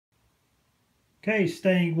Okay,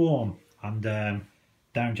 staying warm and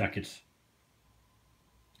down jackets.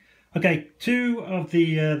 Okay, two of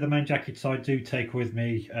the main jackets I do take with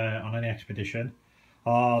me on any expedition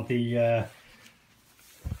are the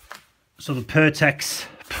sort of Pertex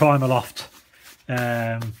Primaloft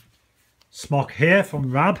smock here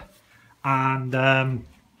from Rab, and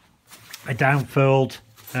a downfurled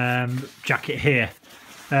jacket here.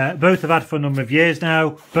 Both have had for a number of years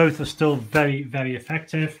now. Both are still very, very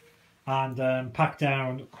effective and pack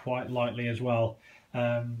down quite lightly as well.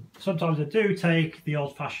 Sometimes I do take the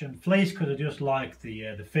old-fashioned fleece because I just like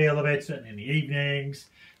the feel of it in the evenings,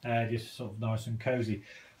 just sort of nice and cozy.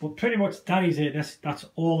 But pretty much that is it. That's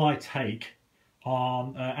all I take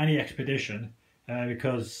on any expedition,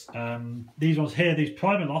 because these ones here, these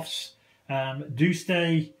Primalofts, do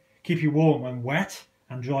keep you warm when wet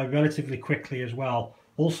and dry relatively quickly as well.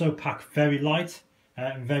 Also pack very light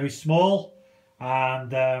and very small.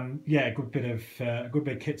 And yeah, a good bit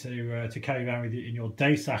of kit to carry around with you in your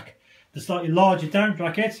day sack. The slightly larger down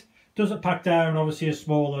jacket doesn't pack down obviously as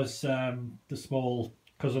small as the small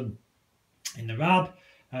cousin in the Rab,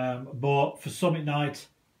 but for summit night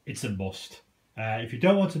it's a must. If you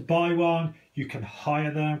don't want to buy one, you can hire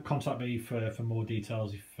them. Contact me for more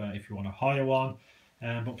details if you want to hire one.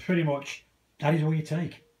 But pretty much that is all you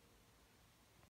take.